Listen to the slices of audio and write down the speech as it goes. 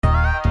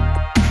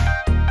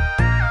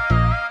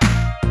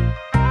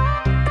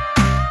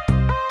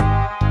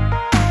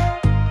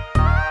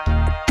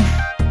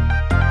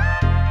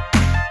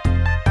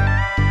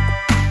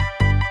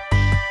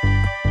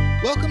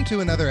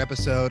to another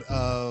episode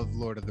of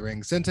Lord of the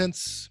Rings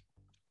Sentence.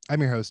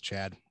 I'm your host,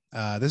 Chad.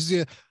 This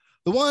is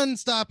the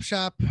one-stop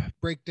shop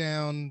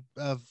breakdown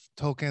of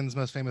Tolkien's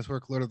most famous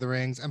work, Lord of the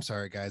Rings. I'm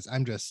sorry, guys.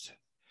 I'm just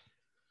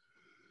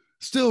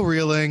still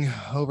reeling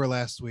over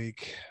last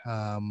week,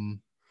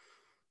 trying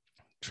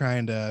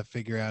to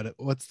figure out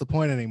what's the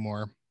point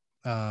anymore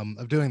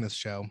of doing this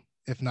show,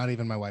 if not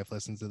even my wife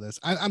listens to this.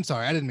 I'm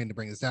sorry. I didn't mean to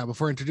bring this down.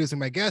 Before introducing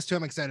my guest, who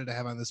I'm excited to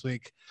have on this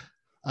week,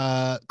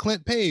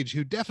 Clint Page,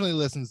 who definitely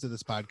listens to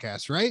this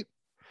podcast, right?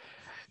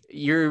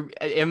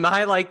 Am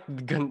I like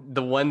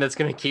the one that's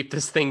going to keep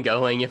this thing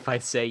going if I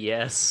say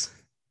yes?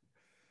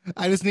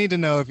 I just need to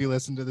know if you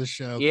listen to the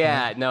show.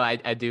 Yeah, Clint. no,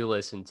 I do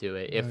listen to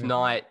it. If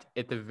not,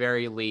 at the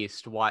very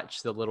least,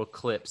 watch the little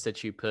clips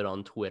that you put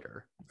on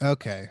Twitter.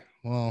 Okay,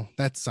 well,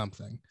 that's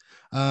something.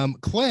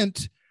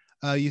 Clint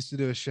used to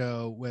do a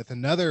show with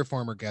another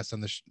former guest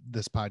on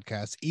this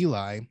podcast,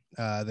 Eli.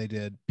 They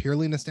did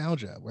Purely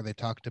Nostalgia, where they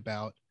talked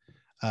about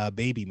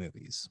baby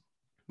movies.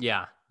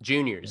 Yeah,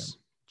 junior movies.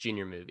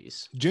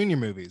 Junior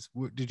movies.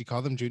 Did you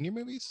call them junior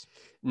movies?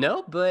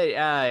 No, but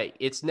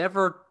it's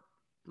never,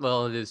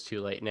 well, it is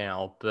too late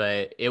now,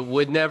 but it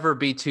would never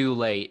be too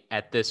late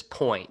at this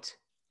point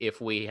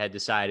if we had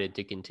decided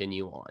to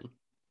continue on.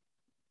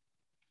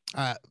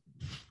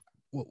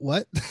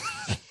 What?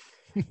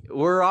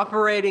 We're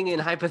operating in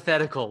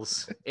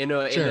hypotheticals in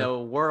a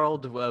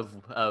world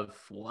of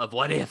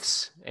what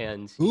ifs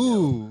and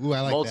ooh,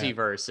 I like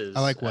multiverses. That.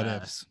 I like what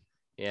ifs.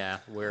 Yeah,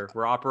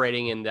 we're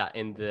operating in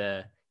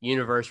the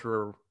universe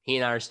where he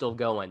and I are still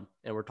going,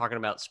 and we're talking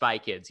about Spy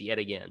Kids yet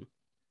again.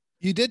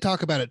 You did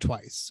talk about it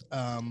twice.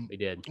 We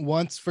did.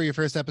 Once for your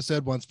first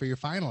episode, once for your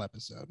final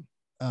episode.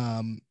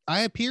 I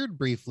appeared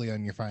briefly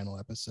on your final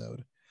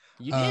episode.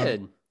 You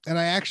did. And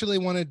I actually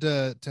wanted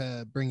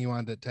to bring you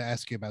on to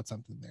ask you about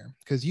something there,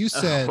 because you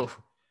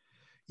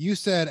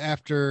said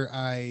after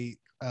I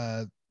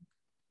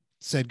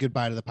said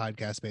goodbye to the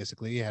podcast,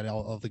 basically, you had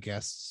all the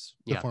guests,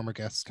 the former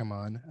guests come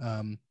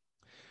on,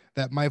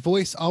 that my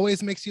voice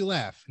always makes you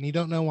laugh and you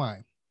don't know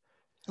why.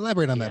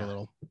 Elaborate on that a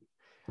little.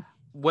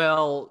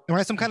 Well, am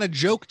I some kind of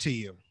joke to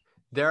you?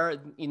 There are,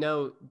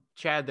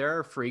 Chad, there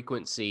are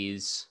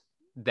frequencies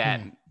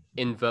that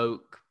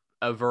invoke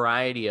a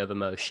variety of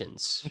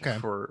emotions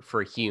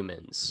for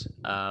humans.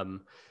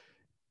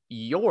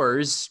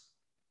 Yours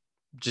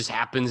just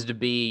happens to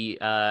be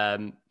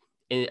in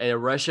a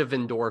rush of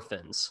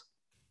endorphins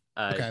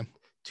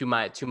to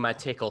my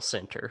tickle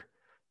center.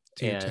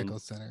 Tickle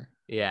center.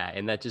 Yeah,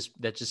 and that just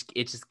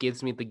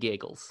gives me the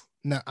giggles.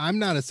 Now, I'm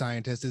not a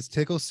scientist. Is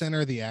tickle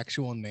center the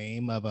actual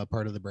name of a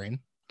part of the brain?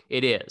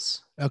 It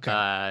is.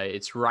 Okay.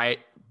 It's right.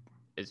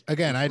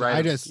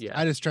 I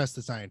just trust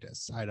the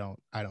scientists. I don't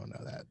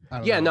know that.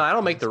 I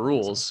don't make the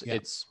rules. Yeah.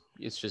 It's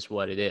just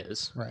what it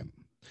is. Right.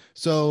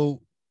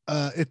 So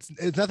it's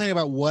nothing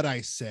about what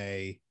I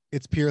say.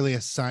 It's purely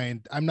a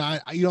science.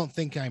 You don't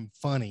think I'm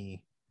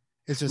funny.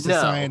 It's just a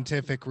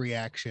scientific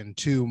reaction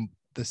to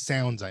the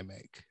sounds I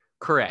make.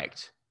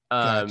 Correct.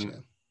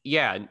 Gotcha.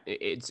 Yeah,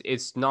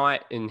 it's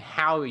not in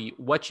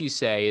what you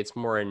say. It's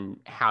more in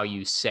how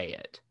you say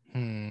it.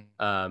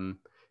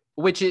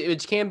 Which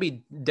can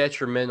be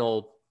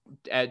detrimental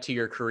to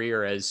your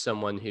career as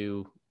someone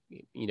who,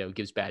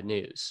 gives bad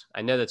news.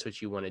 I know that's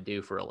what you want to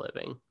do for a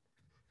living.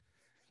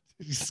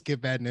 Just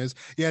give bad news.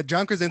 Yeah,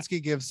 John Krasinski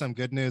gives some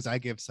good news. I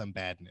give some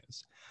bad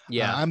news.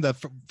 Yeah, I'm the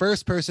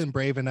first person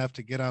brave enough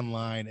to get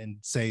online and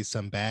say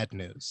some bad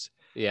news.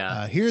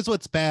 Yeah, here's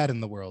what's bad in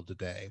the world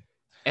today.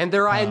 And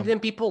and then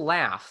people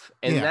laugh,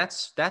 and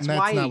that's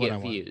why you get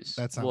views.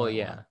 That's not what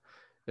I want.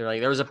 They're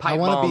like, there was a pipe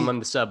bomb on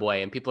the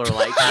subway, and people are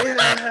like,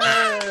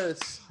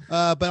 yes.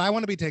 But I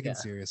want to be taken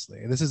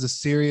seriously. This is a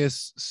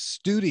serious,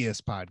 studious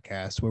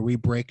podcast where we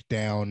break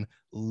down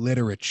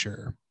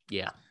literature.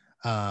 Yeah.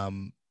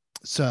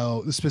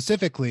 So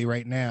specifically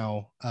right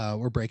now,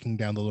 we're breaking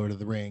down the Lord of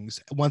the Rings.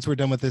 Once we're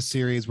done with this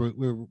series,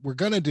 we're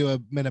going to do a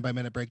minute by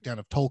minute breakdown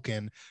of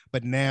Tolkien.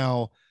 But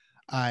now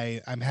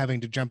I'm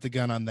having to jump the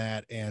gun on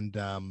that, and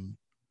I'm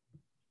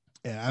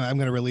going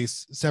to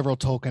release several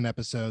Tolkien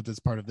episodes as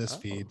part of this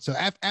feed. So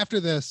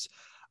after this,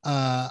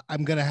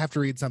 I'm going to have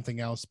to read something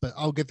else, but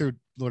I'll get through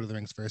Lord of the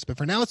Rings first. But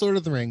for now, it's Lord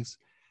of the Rings.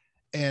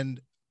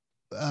 And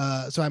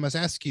so I must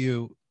ask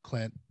you,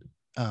 Clint,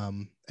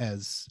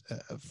 as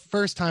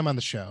first time on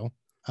the show,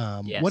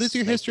 what is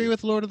your history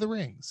with Lord of the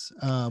Rings?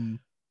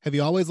 Have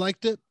you always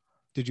liked it?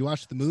 Did you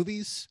watch the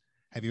movies?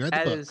 Have you read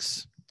the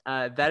books?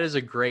 That is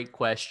a great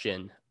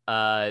question.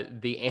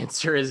 The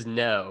answer is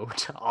no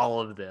to all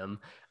of them.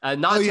 I've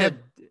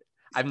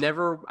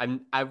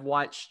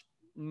watched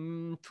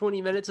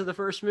 20 minutes of the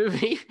first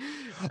movie.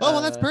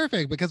 Well, that's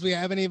perfect, because we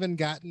haven't even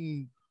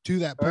gotten to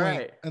that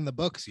point in the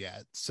books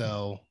yet.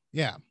 So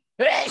yeah.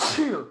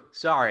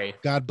 Sorry.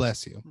 God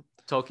bless you.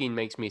 Tolkien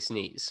makes me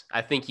sneeze.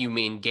 I think you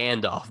mean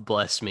Gandalf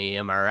bless me.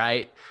 Am I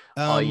right?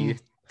 All you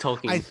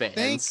Tolkien fans. I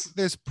think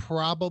there's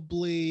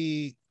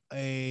probably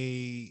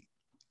a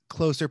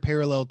closer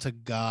parallel to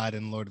God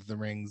in Lord of the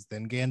Rings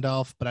than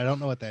Gandalf, but I don't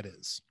know what that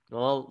is.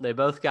 Well, they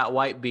both got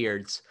white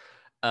beards.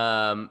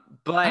 But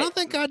I don't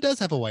think God does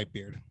have a white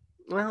beard.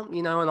 Well,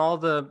 in all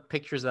the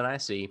pictures that I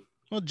see,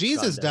 Well, Sean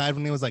Jesus does. died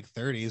when he was like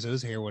 30, so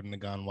his hair wouldn't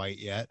have gone white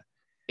yet.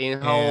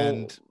 And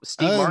And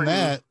Steve other than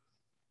Martin,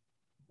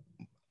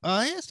 that,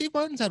 yeah, Steve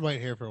Martin's had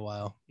white hair for a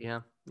while,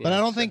 yeah, but I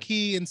yeah. don't So, think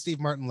he and Steve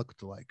Martin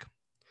looked alike.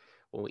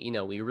 well,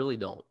 we really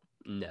don't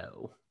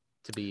know,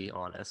 to be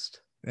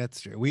honest.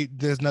 That's true.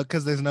 There's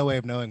no way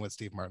of knowing what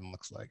Steve Martin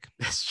looks like.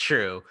 That's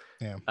true.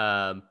 Yeah.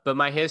 But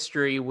my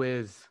history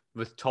with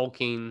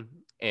Tolkien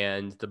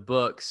and the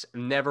books, I've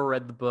never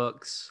read the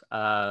books.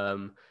 I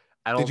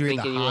Did don't you read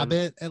think The anyone.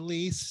 Hobbit at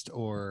least,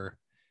 or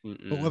what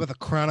Mm-mm. about the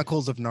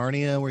Chronicles of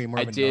Narnia? Were you more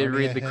I of a did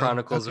read Narnia the head?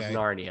 Chronicles of Okay.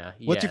 Narnia.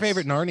 What's your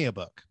favorite Yes, Narnia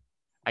book?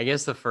 I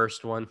guess the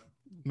first one,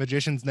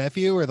 Magician's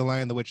Nephew or The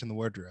Lion, the Witch, and the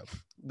Wardrobe?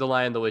 The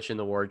Lion, the Witch, and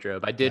the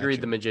Wardrobe. I did read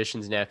The Gotcha.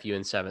 Magician's Nephew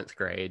in seventh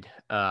grade.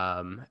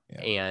 Yeah.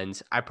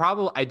 And I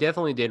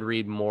definitely did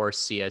read more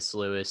C.S.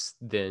 Lewis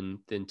than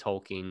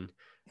Tolkien.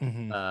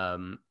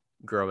 Mm-hmm.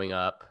 Growing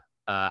up.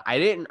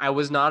 I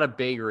was not a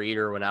big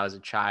reader when I was a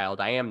child.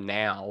 I am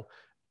now.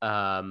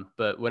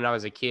 But when I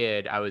was a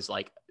kid, I was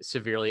like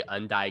severely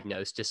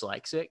undiagnosed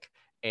dyslexic.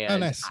 Oh,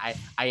 And nice.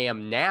 I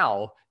am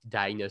now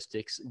diagnosed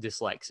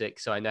dyslexic,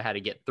 so I know how to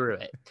get through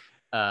it.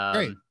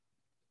 Great.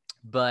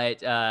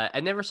 But I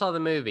never saw the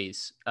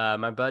movies.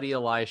 My buddy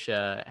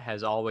Elisha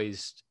has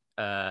always,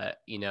 hounded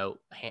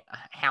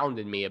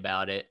me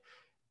about it.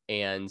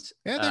 And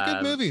Yeah, they're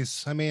good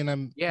movies. I mean,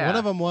 one of yeah,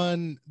 them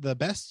won the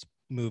best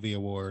movie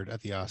award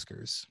at the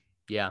Oscars.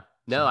 yeah.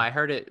 No, So. I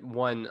heard it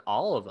won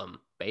all of them,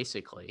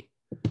 basically.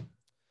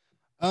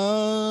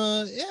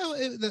 Yeah,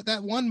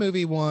 that one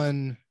movie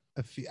won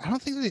a few. I don't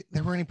think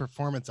there were any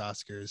performance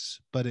Oscars,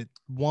 but it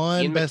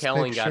won Ian Best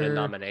McKellen got a Picture.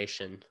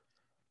 nomination.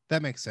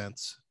 That makes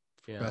sense.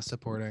 Yeah. Best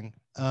Supporting.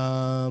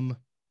 I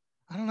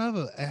don't know,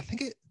 but I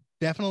think it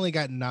definitely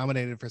got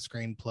nominated for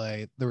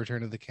screenplay, The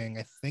Return of the King.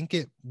 I think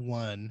it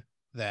won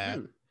that.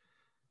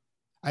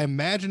 I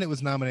imagine it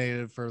was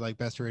nominated for like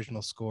Best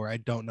Original Score. I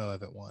don't know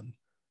if it won.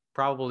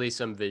 Probably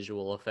some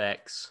visual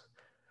effects.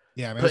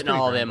 Yeah, I mean, putting it was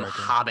all pretty them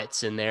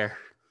hobbits in there.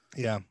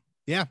 Yeah,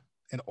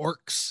 and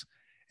orcs,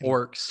 and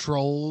orcs,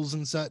 trolls,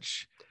 and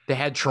such. They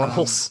had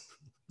trolls.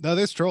 No,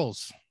 there's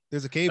trolls.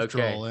 There's a cave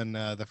troll in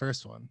the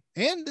first one,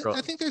 and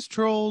I think there's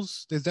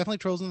trolls. There's definitely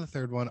trolls in the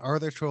third one. Are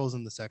there trolls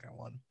in the second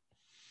one?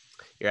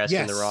 You're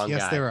asking the wrong guy.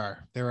 Yes, there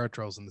are. There are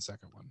trolls in the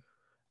second one.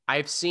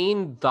 I've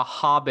seen the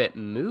Hobbit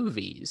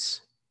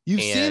movies.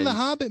 You've seen the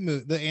Hobbit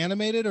movie, the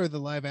animated or the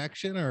live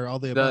action or all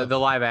the above? The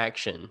live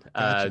action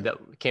Gotcha.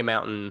 that came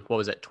out in, what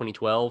was it,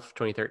 2012,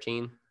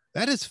 2013?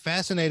 That is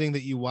fascinating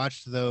that you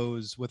watched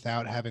those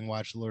without having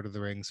watched Lord of the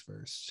Rings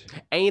first.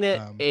 Ain't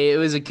it? It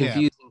was a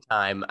confusing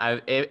time.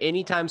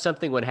 Anytime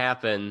something would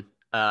happen,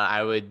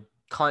 I would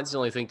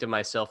constantly think to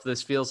myself,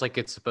 this feels like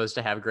it's supposed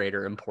to have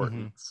greater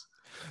importance.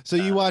 Mm-hmm. So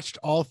you watched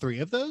all three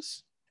of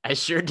those? I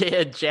sure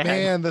did, Chad.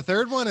 Man, the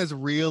third one is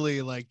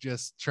really like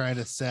just trying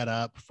to set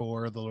up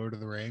for the Lord of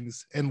the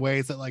Rings in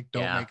ways that like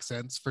don't make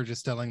sense for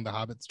just telling the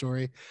Hobbit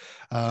story.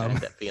 I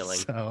had that feeling.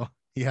 So,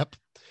 yep.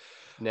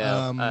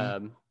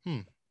 No.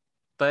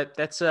 But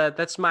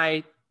that's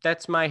my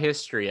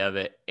history of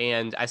it.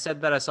 And I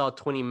said that I saw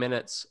 20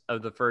 minutes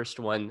of the first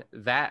one.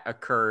 That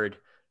occurred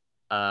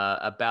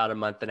about a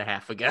month and a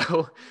half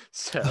ago.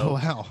 So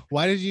wow.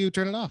 Why did you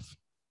turn it off?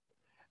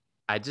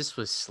 I just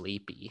was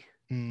sleepy.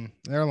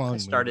 They're long. I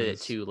started it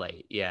too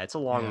late. Yeah, it's a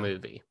long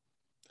movie.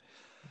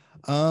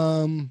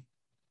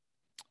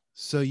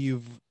 So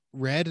you've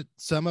read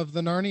some of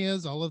the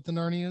Narnias, all of the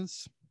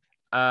Narnias?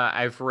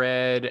 I've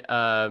read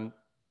I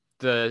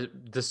was gonna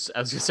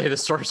say The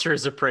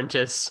Sorcerer's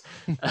Apprentice,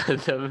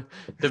 the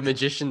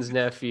Magician's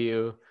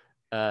Nephew,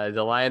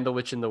 The Lion, the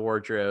Witch, and the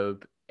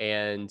Wardrobe,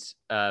 and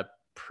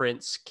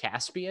Prince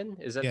Caspian.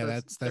 Is that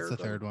that's the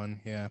third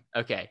one? Yeah.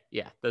 Okay,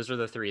 yeah, those are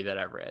the three that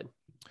I've read.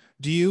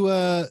 Do you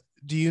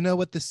know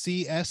what the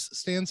CS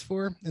stands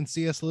for in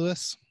C.S.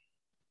 Lewis?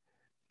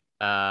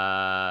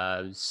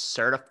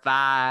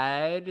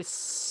 Certified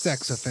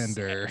sex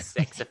offender.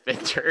 Sex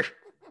offender.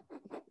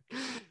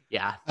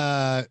 Yeah.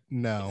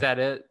 No. Is that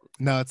it?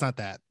 No, it's not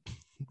that.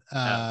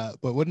 But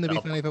wouldn't it be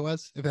funny if it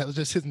was? If that was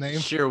just his name?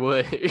 Sure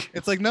would.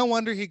 It's like no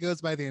wonder he goes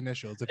by the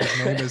initials if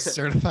his name is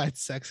Certified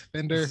Sex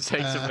Offender.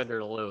 Sex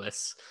Offender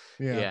Lewis.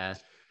 Yeah.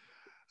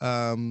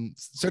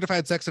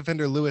 Certified Sex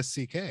Offender Lewis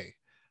C.K.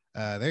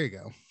 There you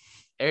go.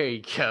 There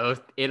you go.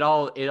 It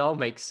all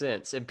makes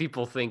sense. And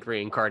people think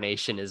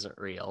reincarnation isn't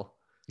real.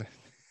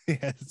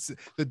 Yes.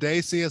 The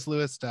day C.S.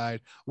 Lewis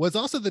died was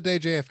also the day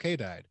JFK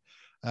died.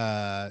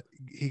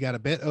 He got a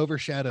bit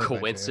overshadowed.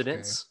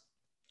 Coincidence?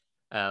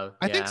 I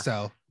think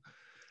so.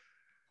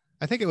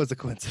 I think it was a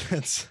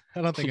coincidence.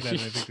 I don't think it had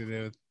anything to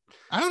do with.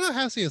 I don't know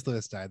how C.S.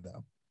 Lewis died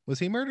though. Was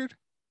he murdered?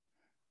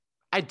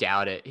 I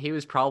doubt it. He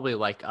was probably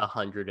like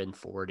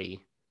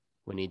 140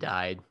 when he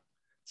died.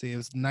 See, it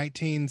was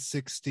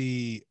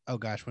 1960. Oh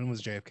gosh, when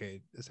was JFK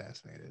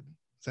assassinated?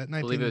 Is that 19?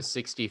 I believe it was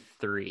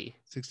 63.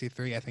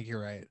 63. I think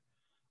you're right.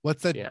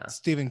 What's that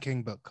Stephen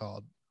King book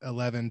called?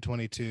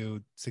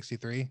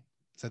 11/22/63. Is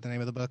that the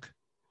name of the book?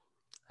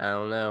 I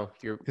don't know.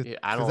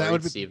 I don't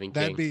read Stephen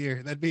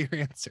King. That'd be your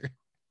answer.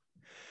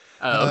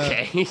 Oh,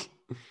 okay.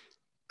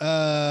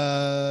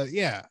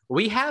 Yeah.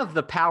 We have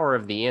the power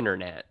of the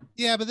internet.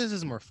 Yeah, but this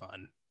is more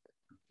fun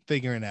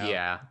figuring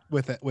out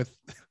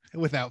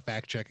without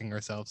fact checking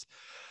ourselves.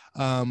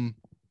 I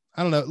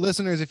don't know,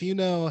 listeners, if you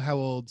know how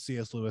old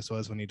C.S. Lewis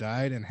was when he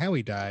died and how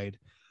he died,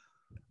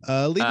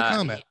 leave a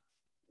comment.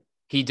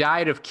 He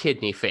died of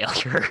kidney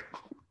failure.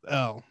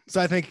 Oh,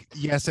 so I think,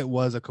 yes, it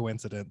was a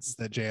coincidence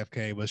that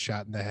JFK was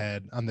shot in the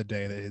head on the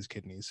day that his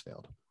kidneys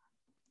failed.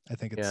 I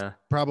think it's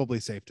probably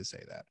safe to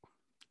say that.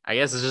 I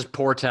guess it's just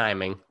poor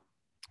timing.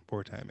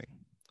 Poor timing.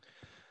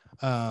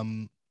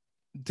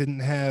 Didn't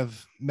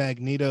have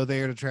Magneto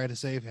there to try to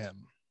save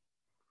him.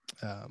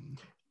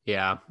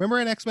 Yeah. Remember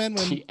in X-Men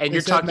when and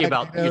you're talking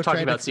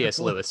about C.S.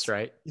 Lewis,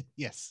 right?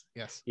 Yes.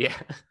 Yeah.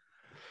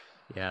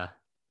 Yeah.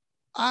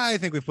 I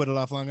think we've put it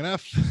off long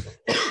enough.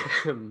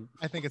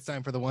 I think it's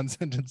time for the one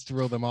sentence to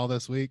rule them all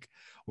this week,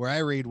 where I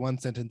read one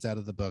sentence out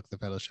of the book, The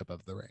Fellowship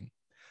of the Ring.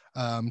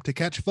 To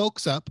catch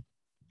folks up,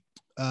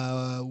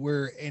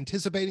 we're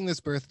anticipating this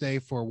birthday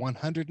for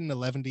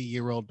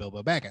 111-year-old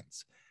Bilbo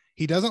Baggins.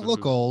 He doesn't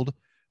look old,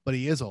 but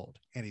he is old,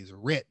 and he's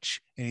rich,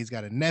 and he's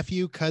got a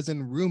nephew,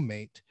 cousin,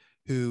 roommate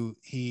who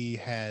he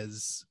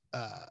has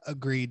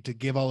agreed to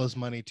give all his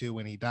money to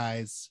when he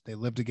dies. They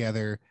live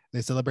together.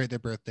 They celebrate their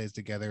birthdays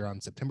together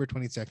on September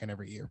 22nd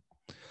every year.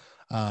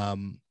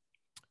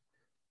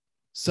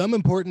 Some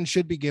importance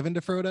should be given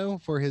to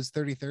Frodo for his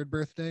 33rd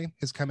birthday,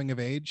 his coming of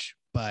age,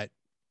 but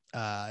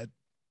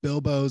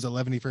Bilbo's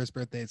 111st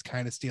birthday is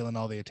kind of stealing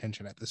all the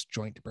attention at this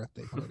joint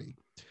birthday party.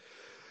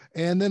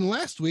 And then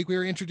last week we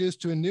were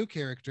introduced to a new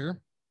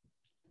character,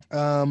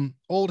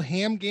 old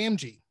Ham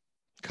Gamgee,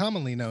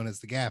 commonly known as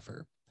the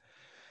Gaffer.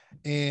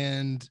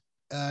 And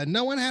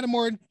no one had a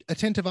more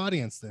attentive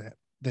audience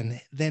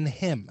than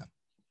him.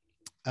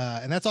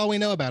 And that's all we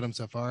know about him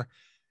so far.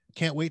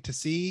 Can't wait to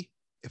see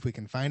if we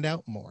can find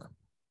out more.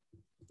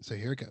 So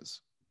here it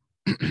goes.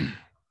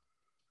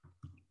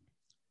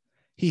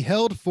 He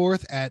held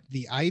forth at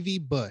the Ivy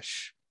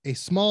Bush, a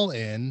small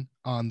inn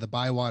on the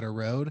Bywater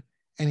Road,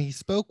 and he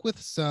spoke with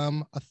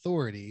some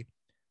authority,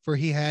 for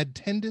he had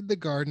tended the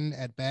garden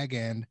at Bag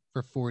End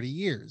for 40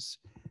 years,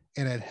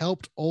 and had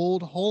helped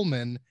old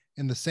Holman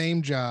in the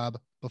same job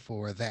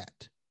before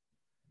that.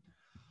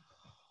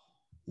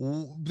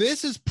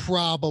 This is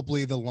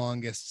probably the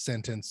longest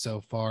sentence so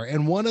far,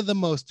 and one of the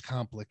most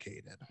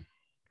complicated.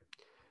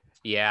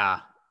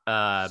 Yeah.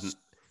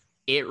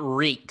 It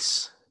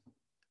reeks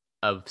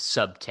of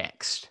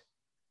subtext.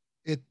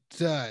 It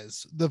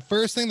does. The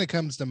first thing that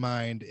comes to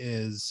mind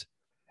is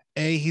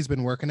he's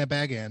been working at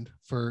Bag End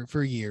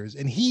for years,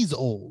 and he's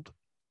old,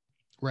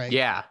 right?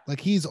 Yeah. Like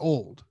he's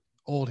old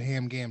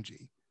Ham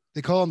Gamgee.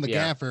 They call him the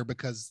Gaffer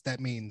because that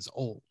means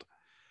old.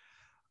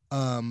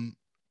 And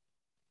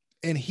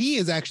he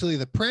is actually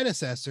the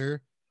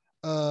predecessor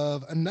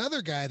of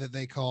another guy that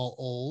they call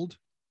old,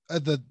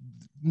 the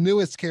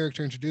newest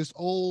character introduced,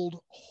 old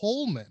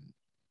Holman,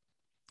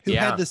 who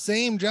had the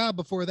same job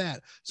before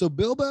that. So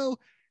Bilbo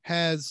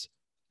has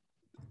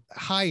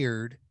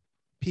hired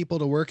people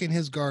to work in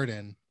his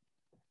garden,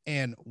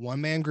 and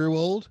one man grew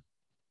old,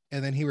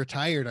 and then he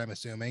retired, I'm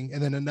assuming,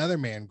 and then another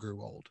man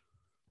grew old.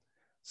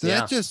 So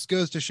that just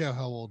goes to show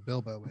how old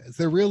Bilbo is.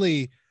 They're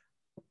really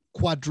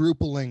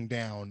quadrupling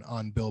down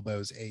on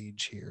Bilbo's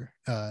age here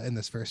in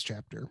this first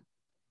chapter.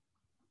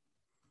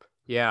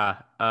 Yeah.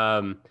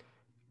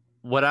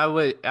 What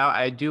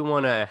I do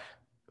want to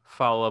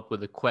follow up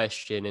with a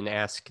question and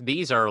ask,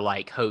 these are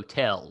like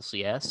hotels,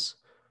 yes?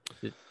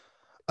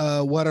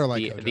 What are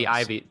like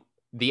hotels?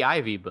 The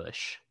Ivy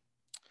Bush.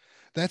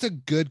 That's a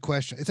good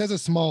question. It says a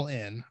small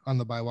inn on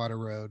the Bywater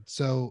Road.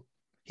 So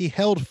he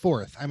held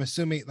forth. I'm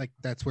assuming like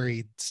that's where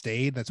he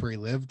stayed. That's where he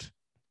lived.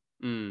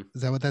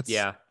 Is that what that's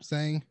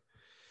saying?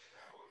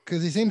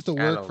 Because he seems to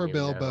work for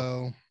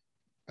Bilbo.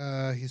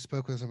 He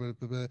spoke with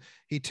somebody.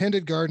 He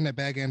tended garden at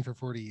Bag End for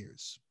 40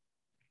 years.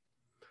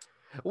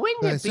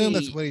 I assume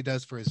that's what he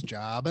does for his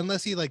job,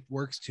 unless he like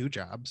works two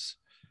jobs.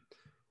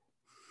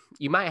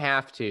 You might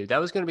have to. That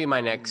was going to be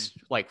my next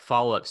like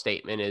follow-up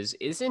statement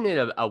isn't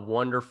it a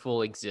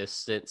wonderful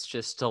existence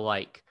just to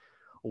like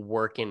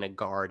work in a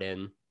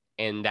garden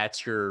and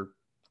that's your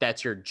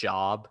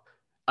job?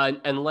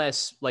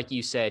 Unless, like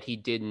you said, he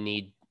didn't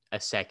need a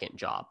second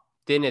job.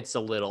 Then it's a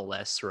little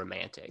less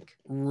romantic.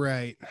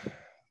 Right.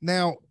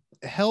 Now,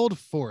 held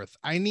forth.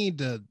 I'm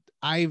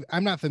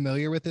not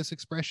familiar with this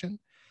expression.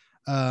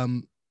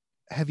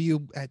 Have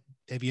you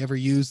ever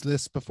used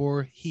this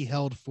before? He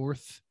held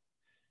forth?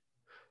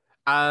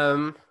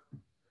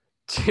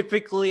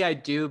 Typically I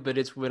do, but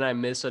it's when I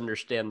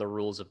misunderstand the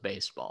rules of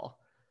baseball.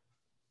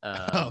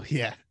 No,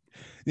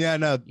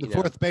 the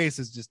fourth base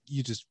is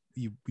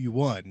you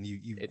won.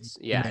 You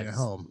made it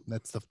home.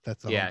 That's the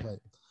home plate.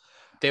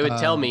 They would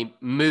tell me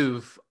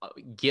move,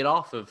 get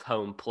off of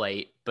home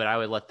plate, but I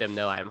would let them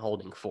know I'm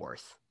holding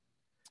fourth.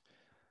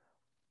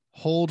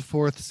 Hold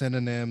forth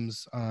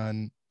synonyms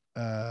on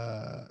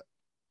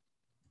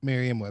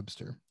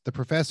Merriam-Webster. The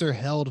professor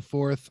held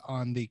forth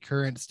on the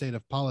current state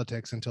of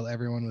politics until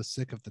everyone was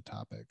sick of the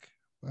topic.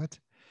 What?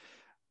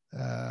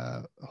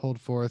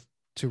 Hold forth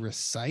to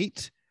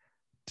recite,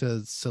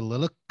 to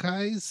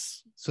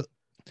soliloquize. So,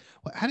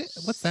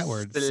 what's that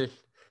word?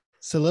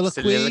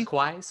 Soliloquy.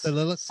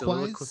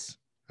 Soliloquize.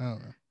 I don't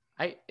know.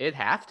 It'd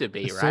have to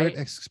be, Assert, right?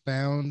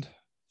 expound,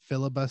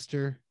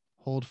 filibuster,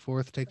 hold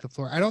forth, take the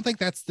floor. I don't think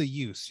that's the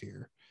use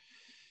here.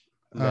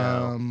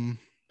 No.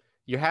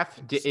 You have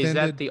is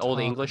that the Old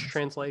English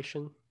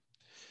translation?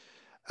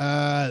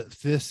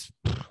 This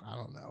I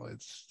don't know.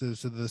 It's the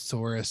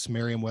thesaurus,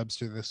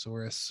 Merriam-Webster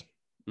thesaurus.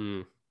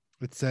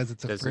 It says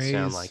it's a Doesn't phrase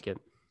sound like it.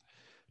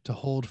 To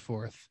hold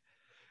forth.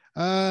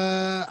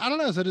 I don't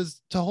know. So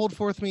does to hold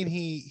forth mean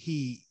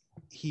he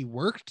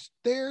worked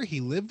there? He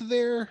lived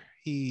there?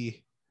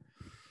 I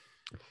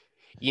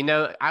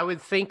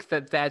would think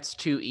that that's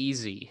too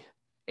easy.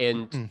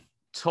 And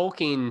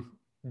Tolkien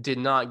did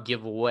not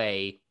give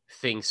away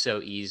things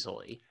so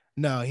easily.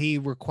 No, he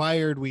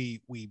required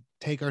we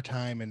take our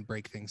time and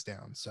break things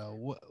down. So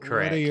what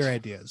are your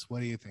ideas?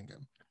 What are you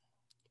thinking?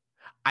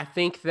 I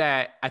think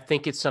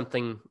it's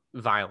something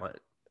violent,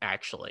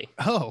 actually.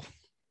 Oh.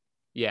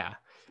 Yeah.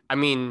 I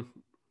mean,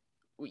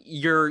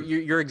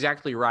 you're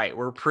exactly right.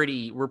 We're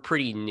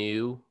pretty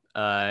new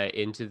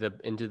into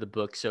the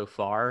book so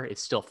far.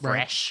 It's still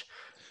fresh.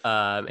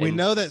 Right. We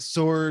know that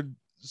sword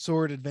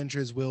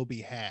adventures will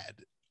be had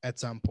at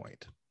some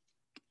point.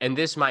 And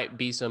this might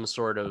be some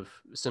sort of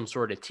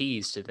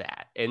tease to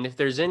that. And if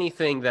there's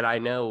anything that I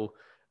know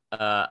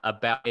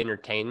about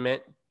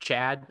entertainment,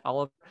 Chad,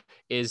 Oliver,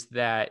 is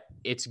that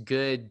it's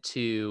good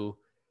to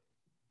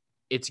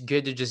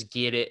just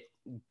get it,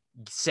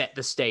 set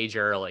the stage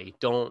early.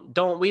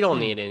 We don't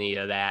need any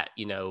of that,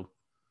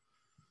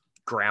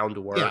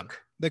 groundwork. Yeah,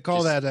 they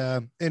call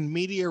that in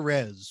media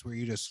res, where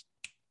you just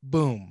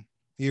boom,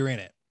 you're in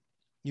it.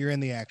 You're in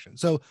the action.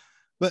 So,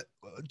 but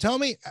tell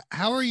me,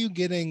 how are you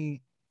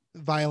getting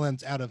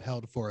violence out of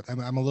Held Forth?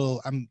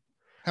 I'm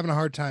having a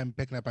hard time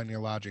picking up on your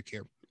logic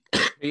here.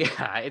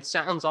 Yeah, it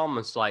sounds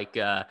almost like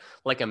a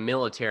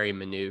military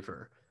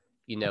maneuver.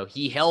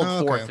 He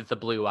held forth at the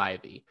Blue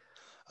Ivy.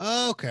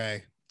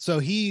 Okay, so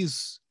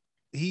he's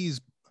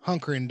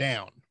hunkering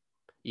down.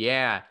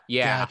 Yeah.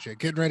 Gotcha.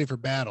 Getting ready for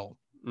battle.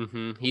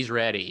 He's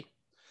ready.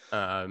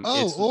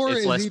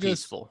 It's less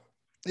peaceful.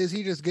 Is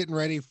he just getting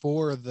ready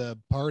for the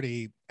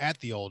party at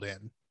the Old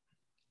Inn?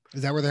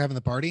 Is that where they're having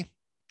the party?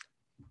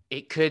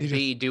 It could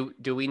be.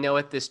 Do we know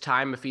at this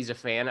time if he's a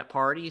fan of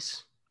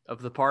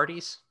the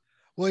parties?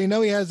 Well,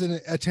 he has an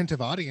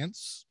attentive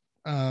audience.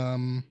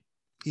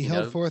 He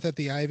held forth at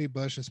the Ivy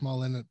Bush, a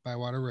small inn at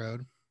Bywater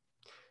Road.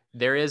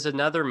 There is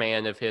another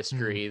man of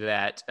history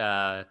that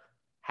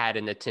had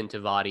an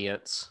attentive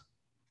audience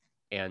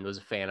and was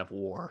a fan of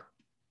war.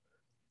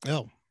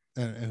 Oh,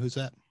 and who's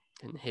that?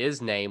 And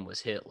his name was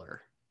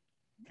Hitler.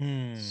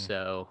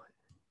 So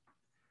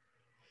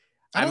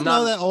I don't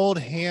know that old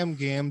Ham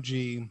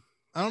Gamgee.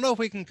 I don't know if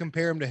we can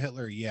compare him to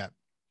Hitler yet.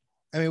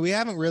 I mean, we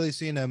haven't really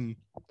seen him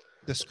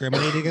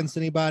discriminate against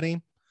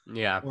anybody.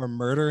 Yeah. Or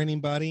murder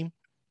anybody.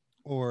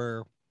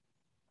 Or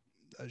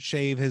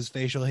shave his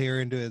facial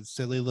hair into a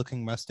silly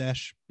looking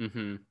mustache.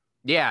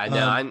 Yeah,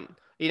 no,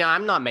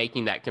 I'm not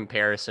making that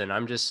comparison.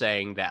 I'm just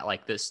saying that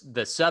like the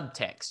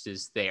subtext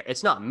is there.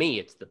 It's not me,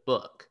 it's the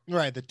book.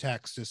 Right, the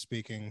text is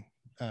speaking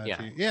to you.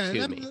 Yeah,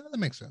 that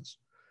makes sense.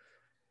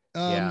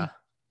 Yeah.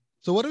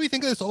 So what do we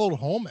think of this old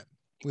Holman?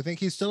 We think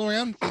he's still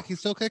around? Think he's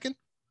still kicking?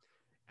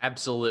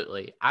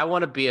 Absolutely. I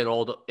want to be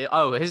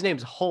his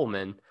name's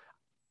Holman.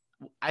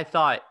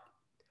 I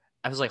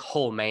was like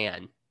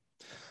Holman.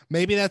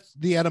 Maybe that's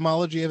the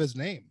etymology of his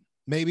name.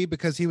 Maybe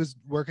because he was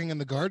working in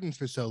the gardens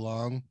for so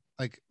long,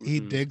 like he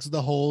digs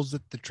the holes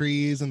that the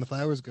trees and the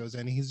flowers goes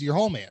in. He's your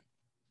hole man.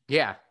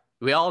 Yeah,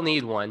 we all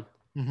need one.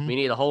 We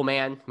need a hole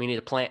man. We need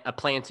a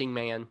planting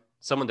man,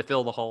 someone to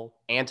fill the hole.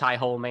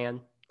 Anti-hole man.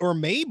 Or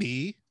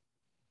maybe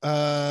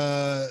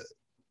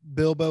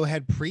Bilbo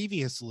had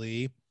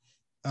previously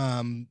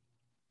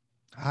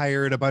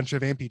hired a bunch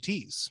of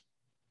amputees,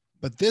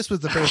 but this was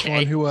the first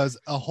one who was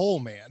a whole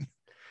man.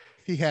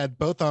 He had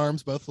both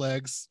arms, both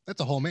legs.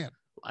 That's a whole man.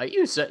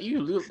 You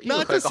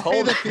not to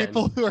say that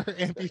people who are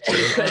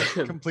amputees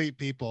are complete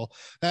people.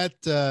 That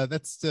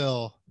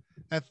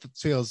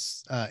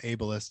feels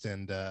ableist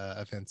and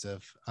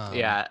offensive.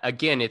 Yeah,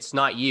 again, it's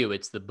not you,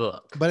 it's the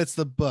book. But it's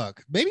the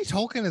book. Maybe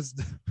Tolkien is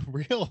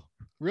real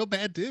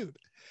bad dude.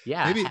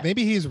 Yeah.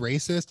 Maybe he's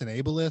racist and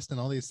ableist and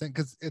all these things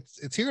because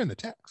it's here in the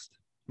text.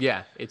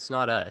 Yeah, it's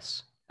not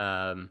us.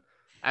 I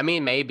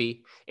mean,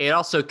 maybe. It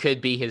also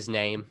could be his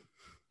name.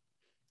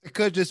 It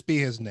could just be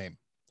his name,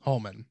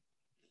 Holman.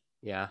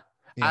 Yeah.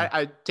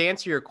 I to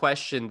answer your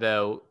question,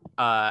 though,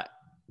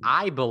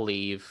 I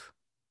believe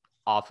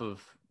off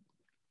of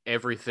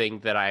everything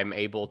that I'm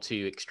able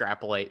to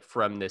extrapolate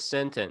from this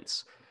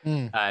sentence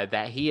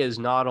that he is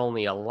not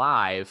only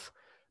alive,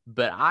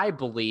 but I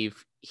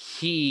believe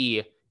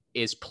he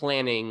is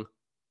planning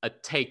a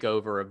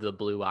takeover of the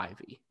Blue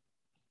Ivy.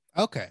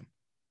 Okay.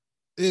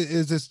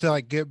 Is this to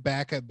like get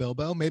back at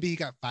Bilbo? Maybe he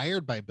got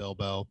fired by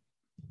Bilbo.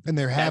 And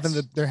they're having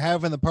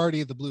the party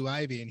at the Blue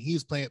Ivy, and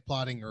he's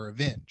plotting a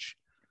revenge.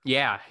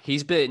 Yeah, he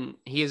has been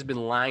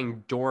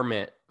lying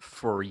dormant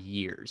for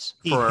years.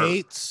 He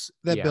hates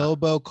that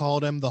Bilbo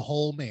called him the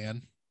whole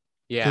man.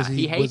 Yeah,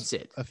 he hates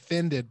it.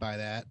 Offended by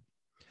that.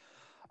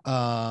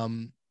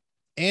 And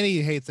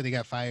he hates that he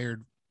got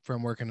fired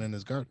from working in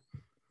his garden.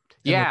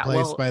 And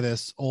replaced by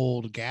this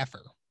old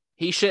gaffer.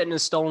 He shouldn't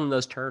have stolen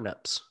those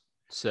turnips.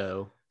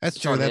 So that's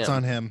true. That's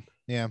on him.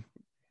 Yeah.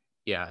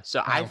 Yeah.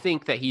 So I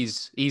think that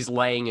he's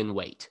laying in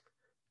wait.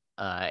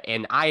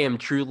 And I am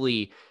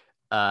truly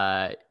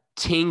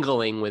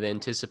tingling with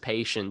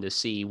anticipation to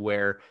see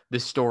where the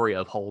story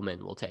of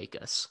Holman will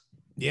take us.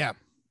 Yeah.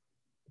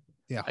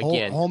 Yeah.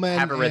 Again, Holman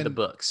haven't read the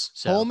books.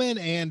 So. Holman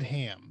and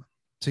Ham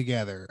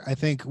together. I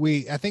think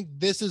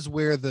this is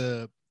where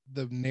the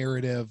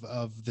narrative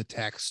of the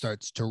text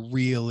starts to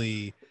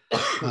really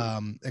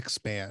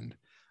expand.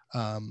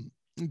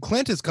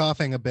 Clint is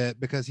coughing a bit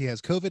because he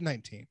has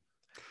COVID-19.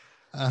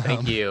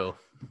 Thank you.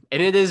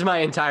 And it is my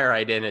entire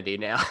identity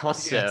now.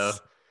 So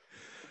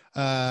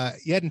yes.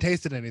 You hadn't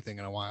tasted anything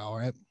in a while,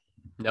 right?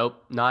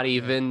 Nope. Not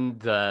even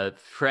the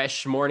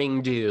fresh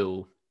morning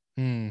dew.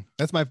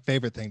 That's my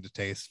favorite thing to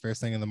taste.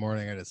 First thing in the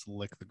morning, I just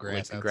lick the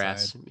grass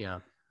outside.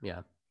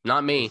 Yeah.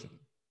 Not me.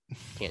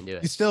 Can't do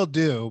it. You still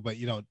do, but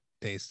you don't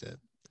taste it.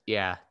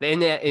 Yeah.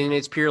 And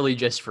it's purely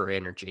just for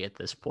energy at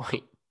this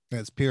point.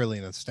 It's purely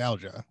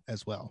nostalgia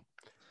as well.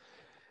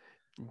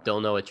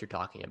 Don't know what you're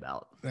talking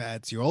about.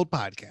 That's your old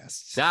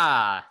podcast.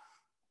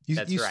 You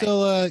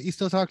right.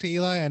 Still talk to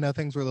Eli? I know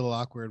things were a little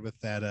awkward with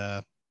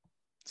that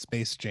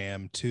Space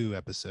Jam 2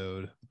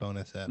 episode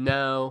bonus ep.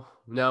 No,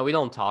 we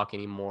don't talk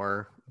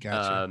anymore.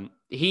 Gotcha.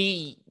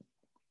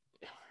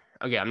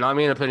 I'm not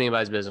going to put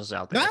anybody's business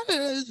out there.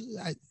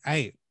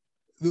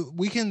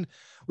 We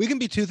can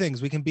be two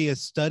things. We can be a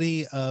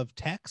study of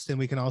text, and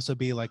we can also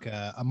be like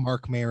a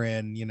Mark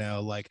Maron,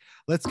 like,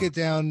 let's get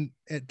down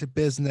to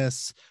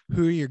business.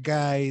 Who are your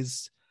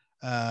guys?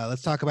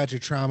 Let's talk about your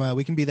trauma.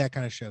 We can be that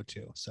kind of show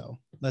too. So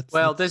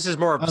this is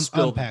more of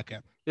unpack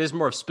it. This is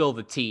more of spill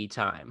the tea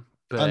time.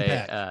 But,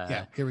 unpack.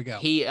 Yeah, here we go.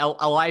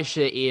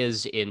 Elisha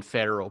is in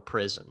federal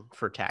prison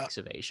for tax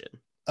evasion.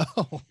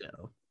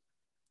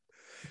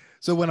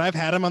 So when I've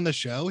had him on the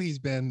show, he's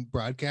been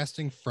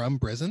broadcasting from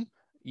prison.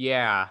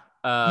 Yeah.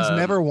 He's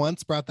never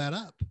once brought that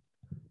up.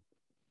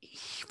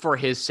 For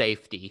his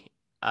safety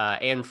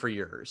and for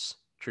yours,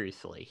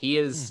 truthfully. He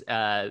is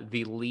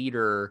the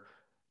leader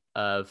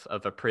of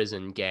a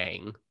prison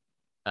gang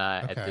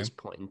at this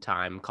point in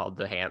time called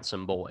the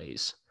Handsome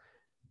Boys.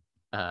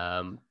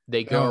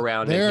 They go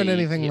around. They aren't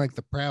anything like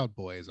the Proud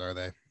Boys, are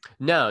they?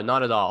 No,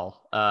 not at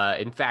all.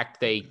 In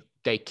fact,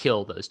 they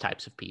kill those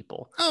types of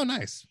people. Oh,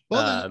 nice.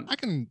 Well,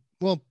 then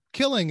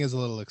killing is a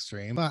little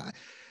extreme.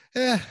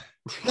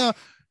 No.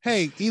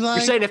 Hey, Eli.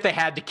 You're saying if they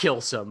had to kill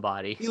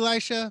somebody.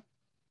 Elisha,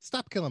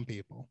 stop killing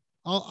people.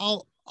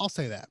 I'll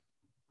say that.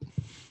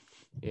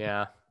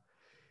 Yeah.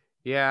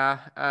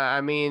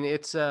 I mean,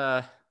 it's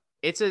a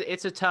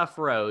tough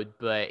road,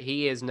 but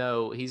he's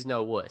no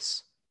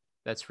wuss.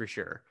 That's for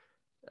sure.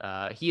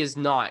 He's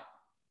not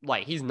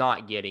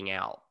getting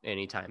out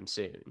anytime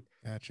soon.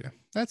 Gotcha.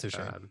 That's a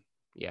shame.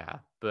 Yeah,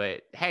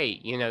 but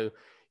hey,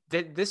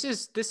 this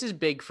is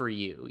big for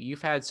you.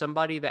 You've had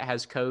somebody that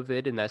has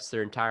COVID, and that's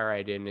their entire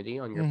identity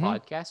on your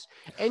podcast,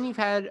 and you've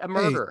had a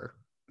murderer.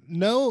 Hey,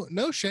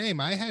 no shame.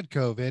 I had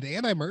COVID,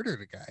 and I murdered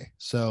a guy.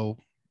 So,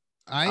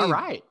 all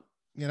right.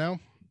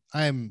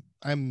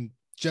 I'm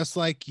just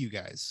like you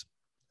guys.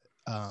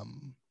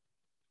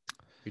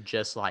 You're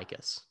just like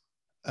us.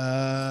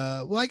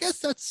 Well, I guess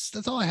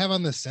that's all I have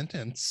on this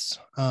sentence.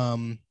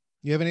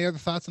 You have any other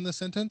thoughts on this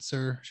sentence,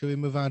 or should we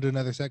move on to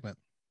another segment?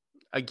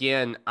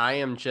 Again, I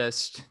am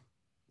just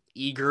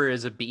eager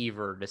as a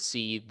beaver to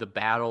see the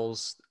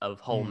battles of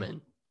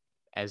Holman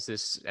as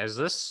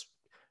this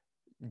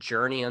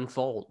journey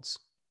unfolds.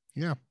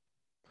 Yeah.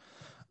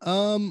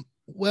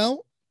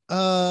 Well,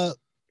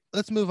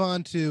 let's move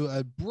on to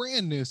a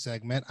brand new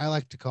segment I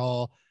like to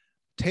call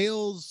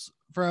Tales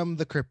from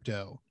the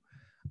Crypto.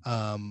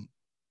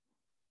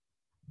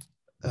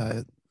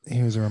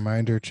 Here's a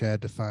reminder,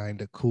 Chad, to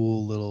find a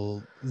cool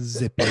little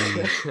zippy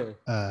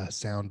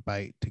sound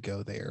bite to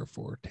go there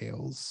for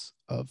Tales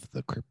of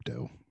the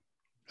Crypto.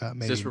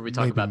 Is this where we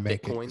talk about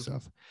Bitcoin?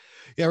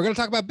 Yeah, we're going to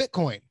talk about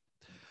Bitcoin.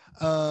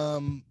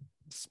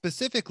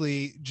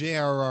 Specifically,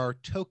 JRR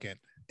token,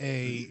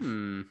 a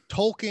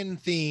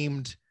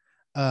Tolkien-themed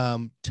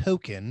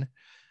token,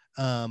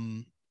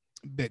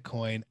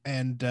 Bitcoin.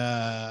 And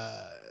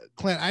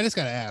Clint, I just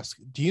got to ask,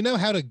 do you know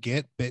how to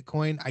get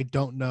Bitcoin? I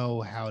don't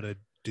know how to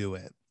do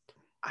it.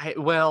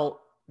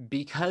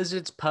 Because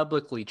it's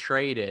publicly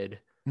traded,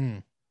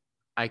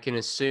 I can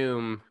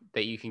assume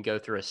that you can go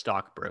through a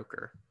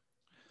stockbroker.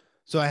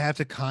 So I have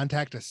to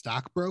contact a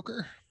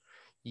stockbroker?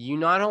 You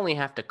not only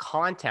have to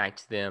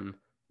contact them,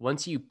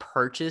 once you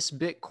purchase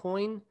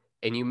Bitcoin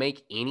and you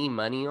make any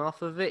money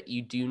off of it,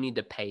 you do need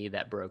to pay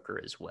that broker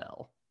as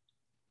well.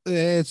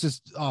 It's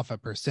just off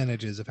of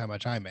percentages of how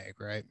much I make,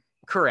 right?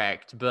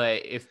 Correct.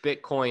 But if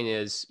Bitcoin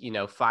is,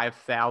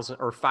 $5,000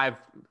 or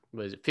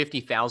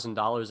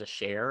 $50,000 a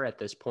share at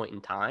this point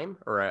in time,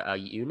 or a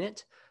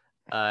unit,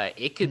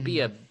 it could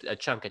be a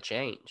chunk of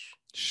change.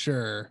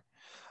 Sure.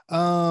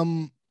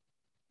 Um,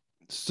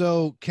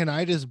 so can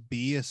I just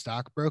be a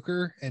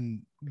stockbroker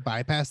and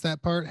bypass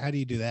that part? How do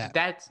you do that?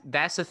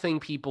 That's the thing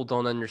people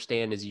don't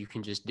understand is you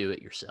can just do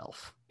it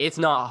yourself. It's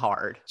not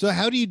hard. So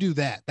how do you do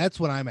that? That's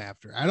what I'm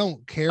after. I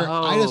don't care.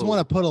 I just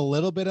want to put a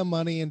little bit of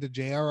money into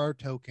JRR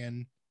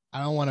token.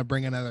 I don't want to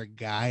bring another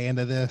guy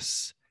into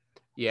this.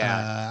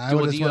 Yeah. I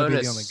would just want to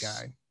be the only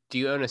guy. Do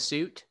you own a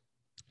suit?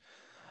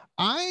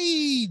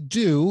 I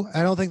do.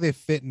 I don't think they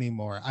fit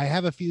anymore. I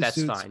have a few That's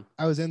suits. Fine.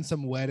 I was in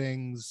some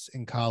weddings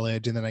in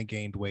college, and then I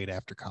gained weight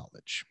after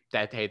college.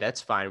 Hey, that's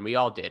fine. We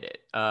all did it.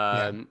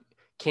 Yeah.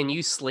 Can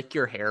you slick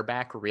your hair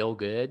back real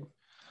good?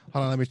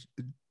 Hold on, let me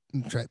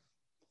try.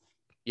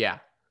 Yeah.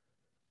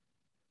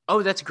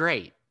 Oh, that's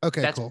great.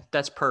 Okay, cool.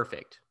 That's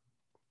perfect.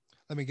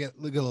 Let me get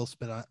a little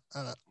spit on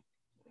it.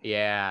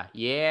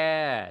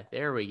 Yeah.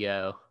 There we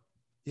go.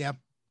 Yeah.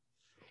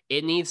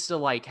 It needs to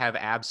like have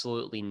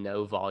absolutely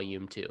no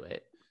volume to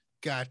it.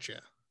 Gotcha.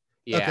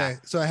 Yeah. Okay,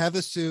 so I have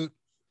the suit.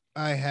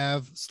 I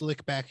have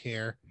slick back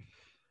hair.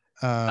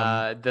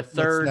 The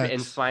third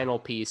and final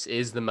piece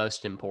is the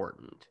most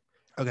important.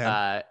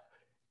 Okay.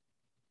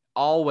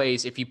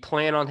 Always, if you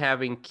plan on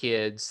having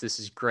kids, this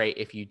is great.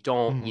 If you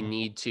don't, you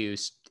need to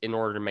in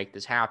order to make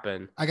this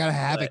happen. I gotta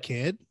have a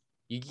kid.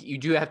 You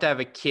do have to have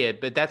a kid,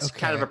 but that's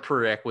kind of a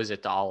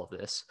prerequisite to all of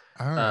this.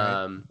 All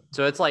right.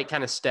 So it's like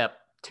kind of step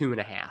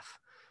 2.5.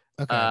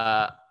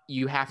 Okay.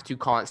 You have to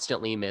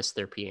constantly miss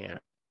their piano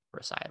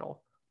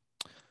recital.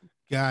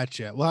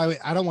 Gotcha. Well,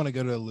 I don't want to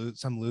go to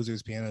some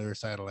loser's piano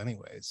recital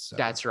anyways. So.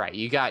 That's right.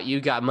 You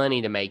got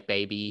money to make,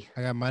 baby.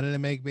 I got money to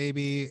make,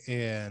 baby,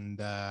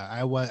 and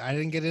I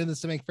didn't get into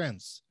this to make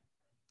friends.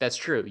 That's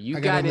true. You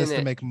got in this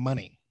to make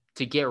money,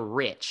 to get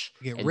rich,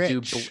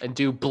 and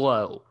do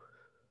blow.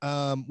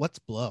 What's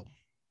blow?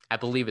 I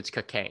believe it's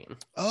cocaine.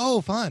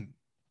 Oh, fun.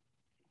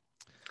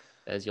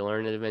 As you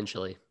learn it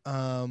eventually.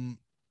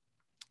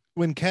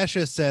 When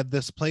Kesha said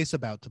this place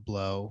about to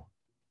blow,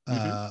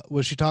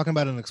 was she talking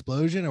about an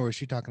explosion or was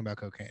she talking about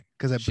cocaine?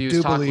 Because I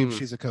do believe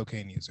she's a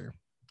cocaine user.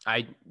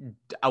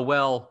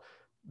 Well,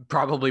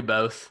 probably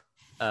both.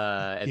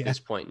 At this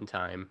point in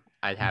time,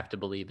 I'd have to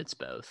believe it's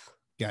both.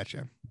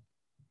 Gotcha.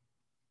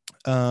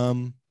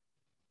 Well,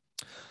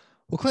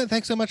 Clint,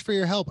 thanks so much for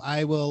your help.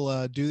 I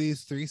will do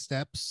these 3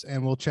 steps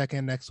and we'll check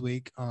in next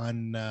week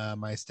on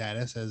my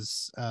status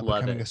as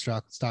becoming a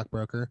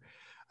stockbroker.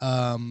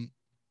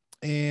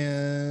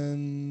 And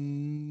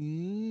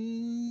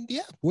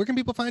yeah, where can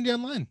people find you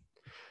online?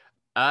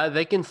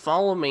 They can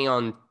follow me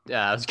on,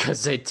 I was going to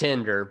say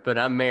Tinder, but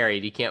I'm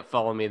married. You can't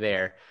follow me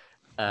there.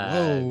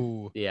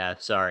 Whoa. Yeah,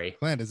 sorry.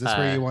 Clint, is this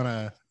where you want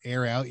to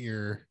air out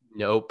your...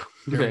 Nope.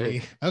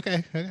 Okay.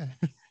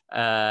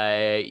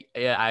 I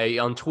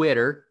on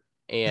Twitter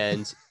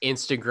and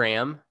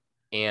Instagram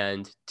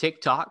and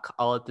TikTok,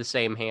 all at the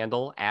same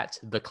handle at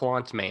the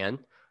Klontman.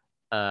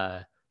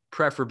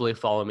 Preferably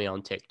follow me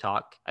on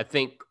TikTok. I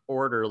think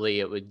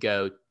orderly it would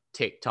go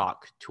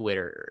TikTok,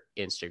 Twitter,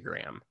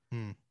 Instagram.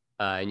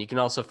 And you can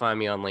also find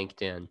me on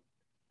LinkedIn.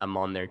 I'm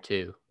on there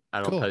too.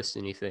 I don't post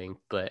anything,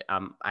 but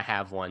I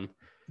have one.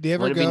 Do you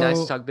ever Wouldn't it be nice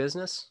to talk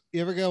business?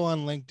 You ever go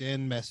on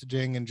LinkedIn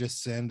messaging and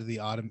just send the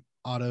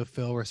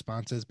autofill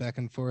responses back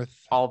and forth?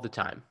 All the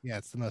time. Yeah,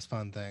 it's the most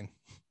fun thing.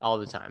 All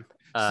the time.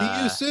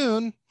 See you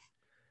soon.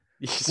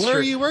 Where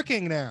are you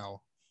working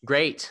now?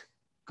 Great.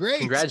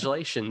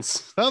 Congratulations.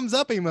 Thumbs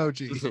up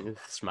emoji.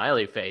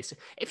 Smiley face.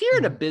 If you're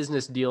in a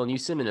business deal and you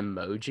send an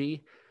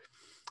emoji,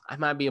 I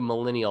might be a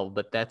millennial,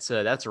 but that's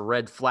a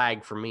red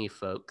flag for me,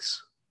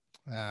 folks.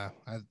 I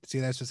see.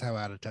 That's just how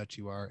out of touch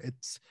you are.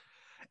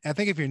 I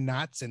think if you're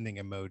not sending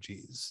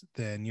emojis,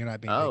 then you're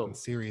not being taken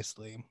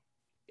seriously.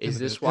 Is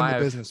this why in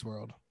the business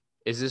world?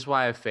 Is this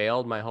why I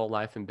failed my whole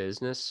life in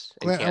business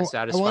and can't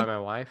satisfy my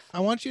wife?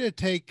 I want you to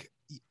take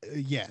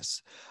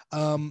yes.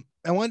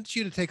 I want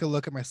you to take a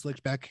look at my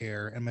slicked back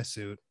hair and my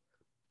suit.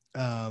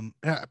 By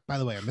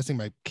the way, I'm missing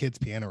my kid's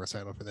piano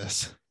recital for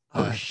this.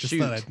 Just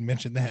thought I'd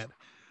mention that.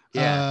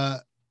 Yeah.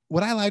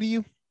 Would I lie to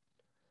you?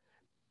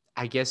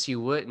 I guess you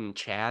wouldn't,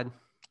 Chad.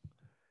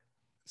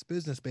 It's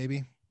business,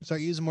 baby.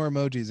 Start using more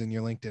emojis in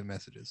your LinkedIn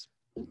messages.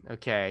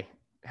 Okay.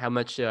 How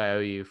much do I owe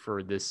you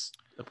for this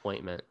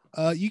appointment?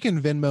 You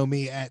can Venmo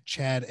me at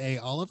Chad A.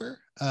 Oliver.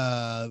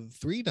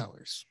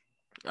 $3.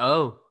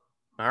 Oh,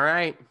 all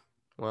right.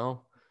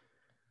 Well,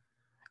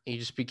 you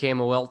just became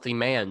a wealthy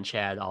man,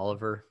 Chad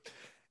Oliver.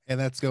 And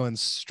that's going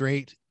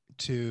straight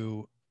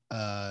to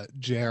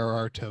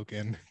JRR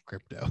token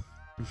crypto.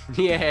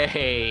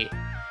 Yay.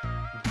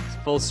 It's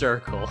full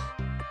circle.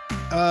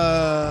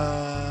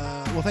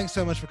 Well, thanks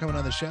so much for coming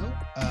on the show.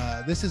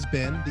 This has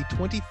been the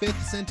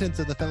 25th sentence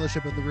of the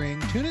Fellowship of the Ring.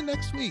 Tune in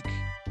next week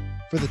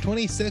for the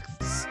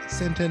 26th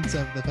sentence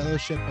of the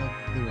Fellowship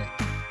of the Ring.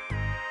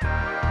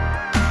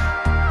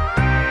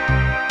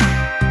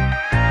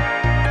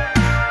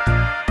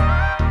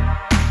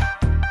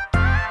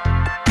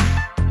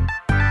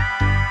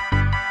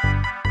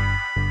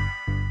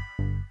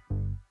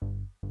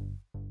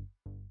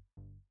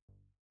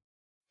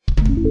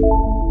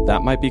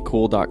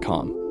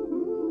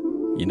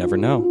 Thatmightbecool.com. You never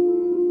know.